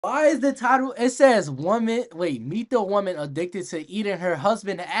Why is the title? It says woman. Wait, meet the woman addicted to eating her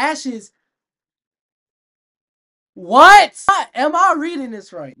husband ashes. What? Am I reading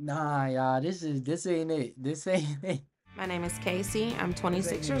this right? Nah, y'all. This ain't it. This ain't it. My name is Casey. I'm This ain't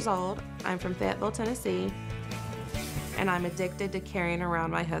 26 years it. old. I'm from Fayetteville, Tennessee, and I'm addicted to carrying around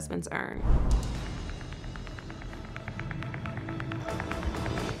my husband's urn.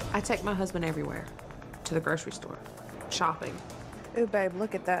 I take my husband everywhere, to the grocery store, shopping, Ooh, babe,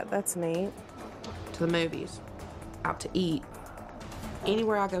 look at that. That's neat. to the movies, out to eat.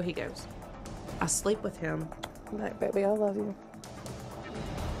 Anywhere I go, he goes. I sleep with him. Like, baby, I love you.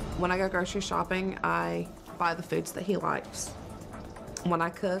 When I go grocery shopping, I buy the foods that he likes. When I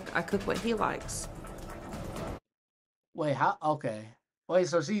cook what he likes. Wait, how? Okay. Wait,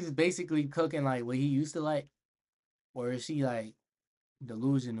 so she's basically cooking like what he used to like, or is she like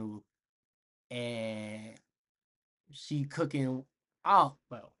delusional and she cooking? Oh,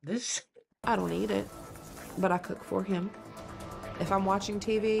 well, this. I don't eat it, but I cook for him. If I'm watching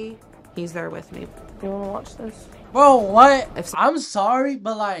TV, he's there with me. You want to watch this? Bro, what? If I'm sorry,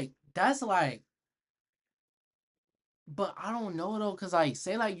 but like that's like, but I don't know though, cause like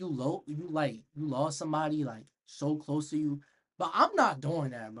say like you lost somebody like so close to you, but I'm not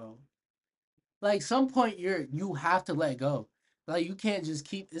doing that, bro. Like some point you have to let go. Like you can't just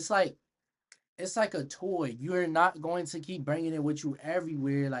keep. It's like a toy. You're not going to keep bringing it with you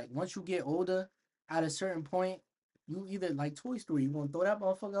everywhere. Like once you get older, at a certain point, you either like Toy Story, you gonna throw that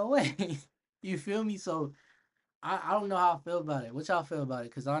motherfucker away. You feel me? So I don't know how I feel about it. What y'all feel about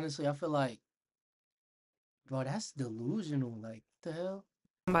it? Cause honestly, I feel like, bro, that's delusional. Like, what the hell?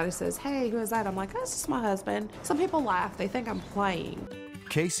 somebody says, "Hey, who is that?" I'm like, "That's just my husband." Some people laugh. They think I'm playing.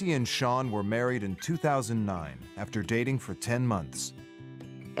 Casey and Sean were married in 2009 after dating for 10 months.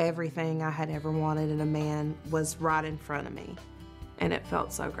 Everything I had ever wanted in a man was right in front of me, and it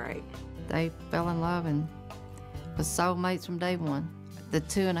felt so great. They fell in love and was soulmates from day one. The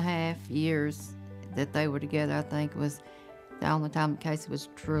 2.5 years that they were together, I think, was the only time Casey was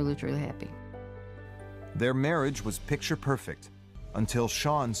truly, truly happy. Their marriage was picture perfect until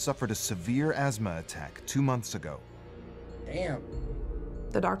Sean suffered a severe asthma attack 2 months ago. Damn.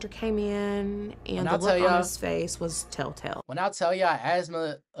 The doctor came in, and I'll the tell look on y'all- his face was telltale. When I tell y'all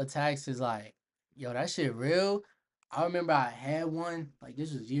asthma attacks is like, yo, that shit real. I remember I had one, like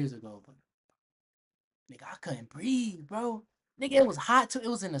this was years ago, but nigga, I couldn't breathe, bro. Nigga, it was hot too. It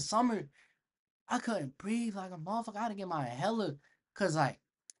was in the summer. I couldn't breathe like a motherfucker. I had to get my hella, cause like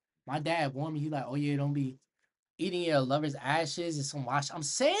my dad warned me. He like, oh yeah, don't be eating your lover's ashes and some wash. I'm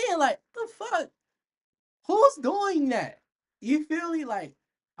saying like, the fuck, who's doing that? You feel me? Like,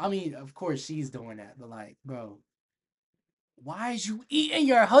 I mean, of course she's doing that, but like, bro, why is you eating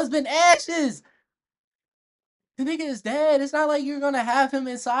your husband ashes? The nigga is dead. It's not like you're gonna have him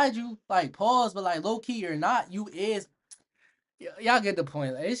inside you. Like, pause, but like low key, you're not. You is. Y'all get the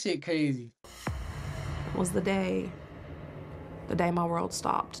point. Like, this shit crazy. Was the day my world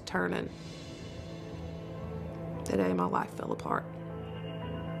stopped turning. The day my life fell apart.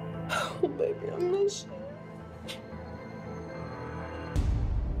 Oh, baby, I miss you.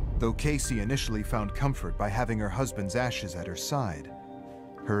 Though Casey initially found comfort by having her husband's ashes at her side,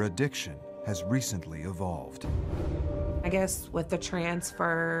 her addiction has recently evolved. I guess with the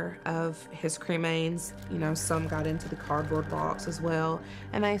transfer of his cremains, you know, some got into the cardboard box as well,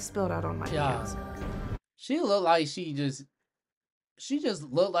 and they spilled out on my Yeah. hands. She looked like she just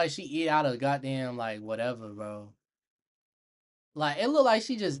looked like she eat out of goddamn like whatever, bro. Like it looked like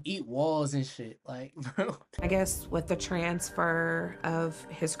she just eat walls and shit. Like, bro. I guess with the transfer of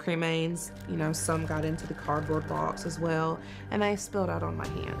his cremains, you know, some got into the cardboard box as well, and they spilled out on my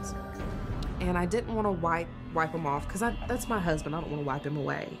hands. And I didn't want to wipe them off because that's my husband. I don't want to wipe him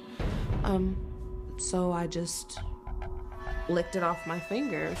away. So I just licked it off my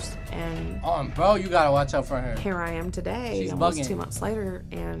fingers, and Bro, you gotta watch out for her. here I am today, She's almost bugging. 2 months later,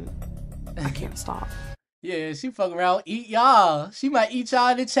 and I can't stop. Yeah, she fucking around, eat y'all. She might eat y'all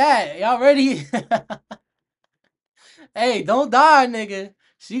in the chat. Y'all ready? Hey, don't die, nigga.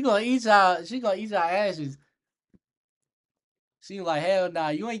 She gonna eat y'all. She gonna eat y'all ashes. She like, hell nah,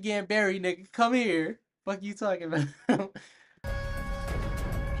 you ain't getting buried, nigga. Come here. Fuck you talking about?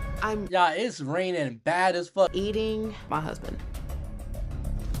 I'm Y'all, it's raining bad as fuck. eating my husband.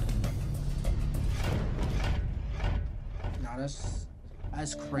 Nah,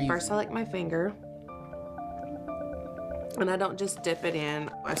 that's crazy. First, I lick my finger. And I don't just dip it in.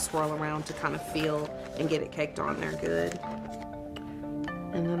 I swirl around to kind of feel and get it caked on there good.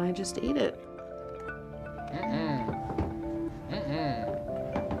 And then I just eat it. Mm-mm.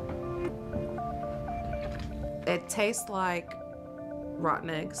 It tastes like rotten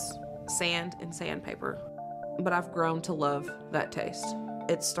eggs, sand, and sandpaper. But I've grown to love that taste.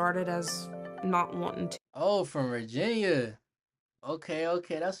 It started as not wanting to. Oh, from Virginia. Okay,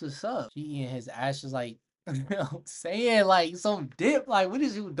 okay, that's what's up. She eating his ashes like saying like some dip. Like, what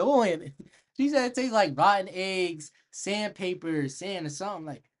is you doing? She said it tastes like rotten eggs, sandpaper, sand, or something.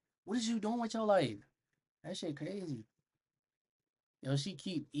 Like, what is you doing with your life? That shit crazy. Yo, she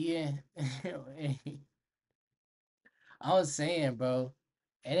keep eating. I was saying, bro,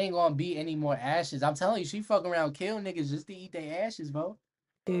 it ain't gonna be any more ashes. I'm telling you, she fuck around, kill niggas just to eat their ashes, bro.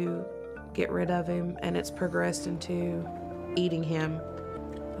 To get rid of him, and it's progressed into eating him.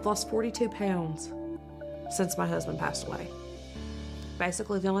 I've lost 42 pounds since my husband passed away.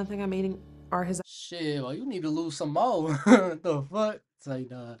 Basically, the only thing I'm eating are his Shit, well, you need to lose some more. The fuck? It's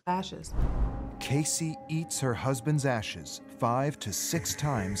like, ashes. Casey eats her husband's ashes 5 to 6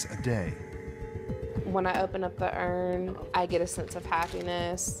 times a day. When I open up the urn, I get a sense of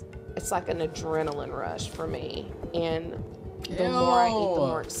happiness. It's like an adrenaline rush for me. And the more I eat, the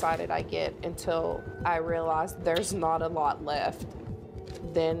more excited I get until I realize there's not a lot left.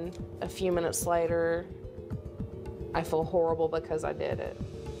 Then a few minutes later, I feel horrible because I did it.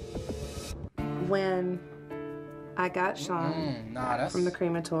 When I got Sean from the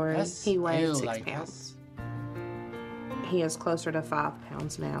crematory, he weighed 6 pounds. He is closer to 5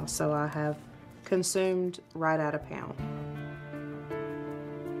 pounds now, so I have consumed right at a pound.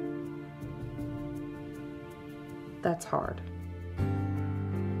 That's hard.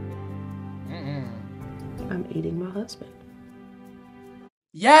 I'm eating my husband.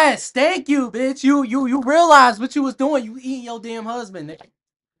 yes, thank you, bitch. You realize what you was doing. You eating your damn husband. Nigga.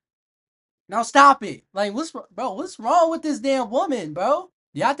 Now stop it. Like, what's wrong with this damn woman, bro?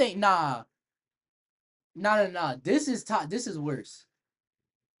 Y'all think, nah. This is worse.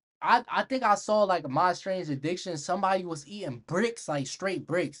 I think I saw like My Strange Addiction. Somebody was eating bricks, like straight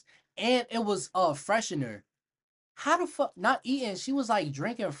bricks. And it was freshener. How the fuck not eating? She was like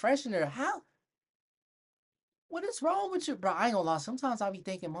drinking freshener. How? What is wrong with you, bro? I ain't gonna lie. Sometimes I be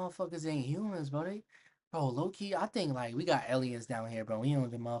thinking motherfuckers ain't humans, bro. Bro, low key, I think like we got aliens down here, bro. We don't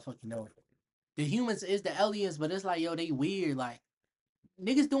even motherfucking know it. The humans is the aliens, but it's like, yo, they weird. Like,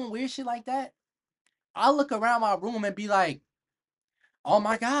 niggas doing weird shit like that. I look around my room and be like, oh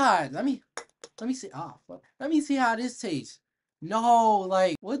my God, let me see. Oh, fuck. Let me see how this tastes. No,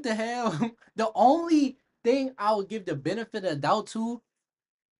 like, what the hell? The only thing I would give the benefit of the doubt to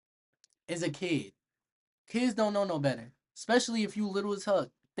is a kid. Kids don't know no better. Especially if you little as fuck.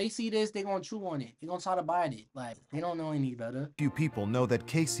 They see this, they gonna chew on it. They gonna try to bite it. Like, they don't know any better. Few people know that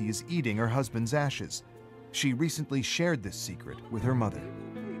Casey is eating her husband's ashes. She recently shared this secret with her mother.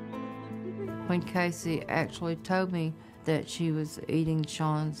 When Casey actually told me that she was eating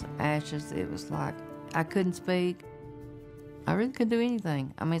Sean's ashes, it was like I couldn't speak. I really couldn't do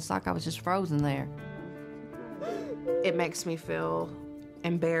anything. I mean, it's like I was just frozen there. It makes me feel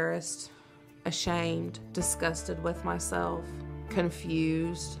embarrassed, ashamed, disgusted with myself,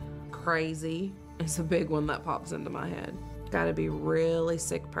 confused, crazy. It's a big one that pops into my head. Gotta be a really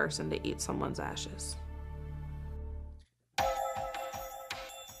sick person to eat someone's ashes.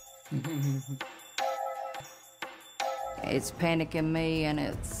 It's panicking me, and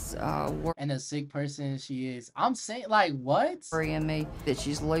it's And a sick person she is. I'm saying, like, what? worrying me that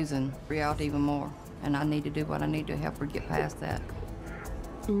she's losing reality even more, and I need to do what I need to help her get past that.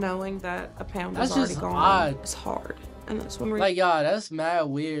 Knowing that a pound That's is already just gone odd. is hard. And that's when we're Like, y'all, that's mad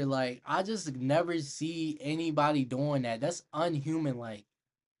weird. Like, I just never see anybody doing that. That's unhuman. Like,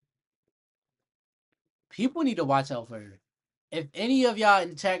 people need to watch out for her. If any of y'all in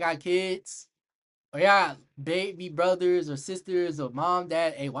the chat got kids, or y'all got baby brothers or sisters or mom,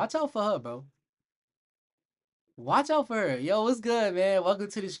 dad, hey, watch out for her, bro. Watch out for her. Yo, what's good, man? Welcome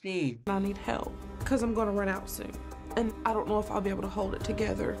to the stream. I need help because I'm going to run out soon. And I don't know if I'll be able to hold it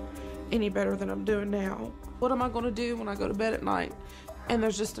together any better than I'm doing now. What am I going to do when I go to bed at night and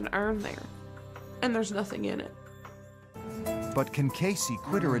there's just an urn there and there's nothing in it? But can Casey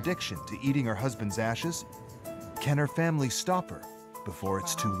quit her addiction to eating her husband's ashes? Can her family stop her before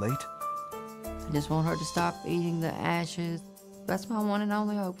it's too late? I just want her to stop eating the ashes. That's my one and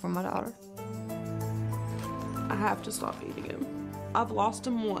only hope for my daughter. I have to stop eating him. I've lost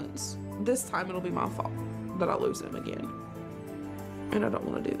him once. This time it'll be my fault that I lose him again. And I don't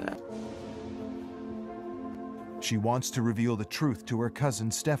want to do that. She wants to reveal the truth to her cousin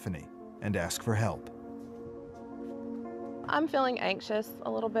Stephanie and ask for help. I'm feeling anxious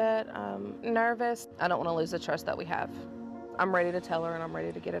a little bit, nervous. I don't want to lose the trust that we have. I'm ready to tell her and I'm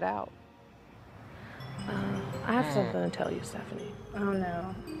ready to get it out. I have something to tell you, Stephanie. Oh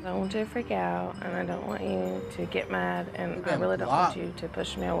no. I don't want you to freak out, and I don't want you to get mad, and You I been really don't want blocked. you to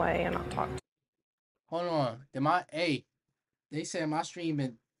push me away and not talk to me. Hold on. They said my stream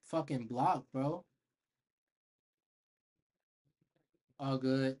been fucking blocked, bro. Oh,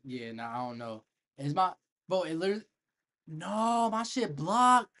 good. Yeah, nah, I don't know. Is my bro? It literally. No, my shit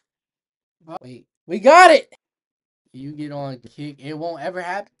blocked. Bro. Wait, we got it. You get on Kick, it won't ever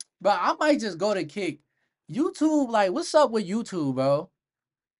happen. But I might just go to Kick. YouTube, like, what's up with YouTube, bro?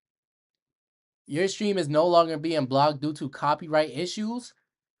 Your stream is no longer being blocked due to copyright issues.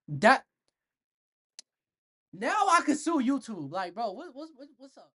 That now I can sue YouTube. Like, bro, what's up?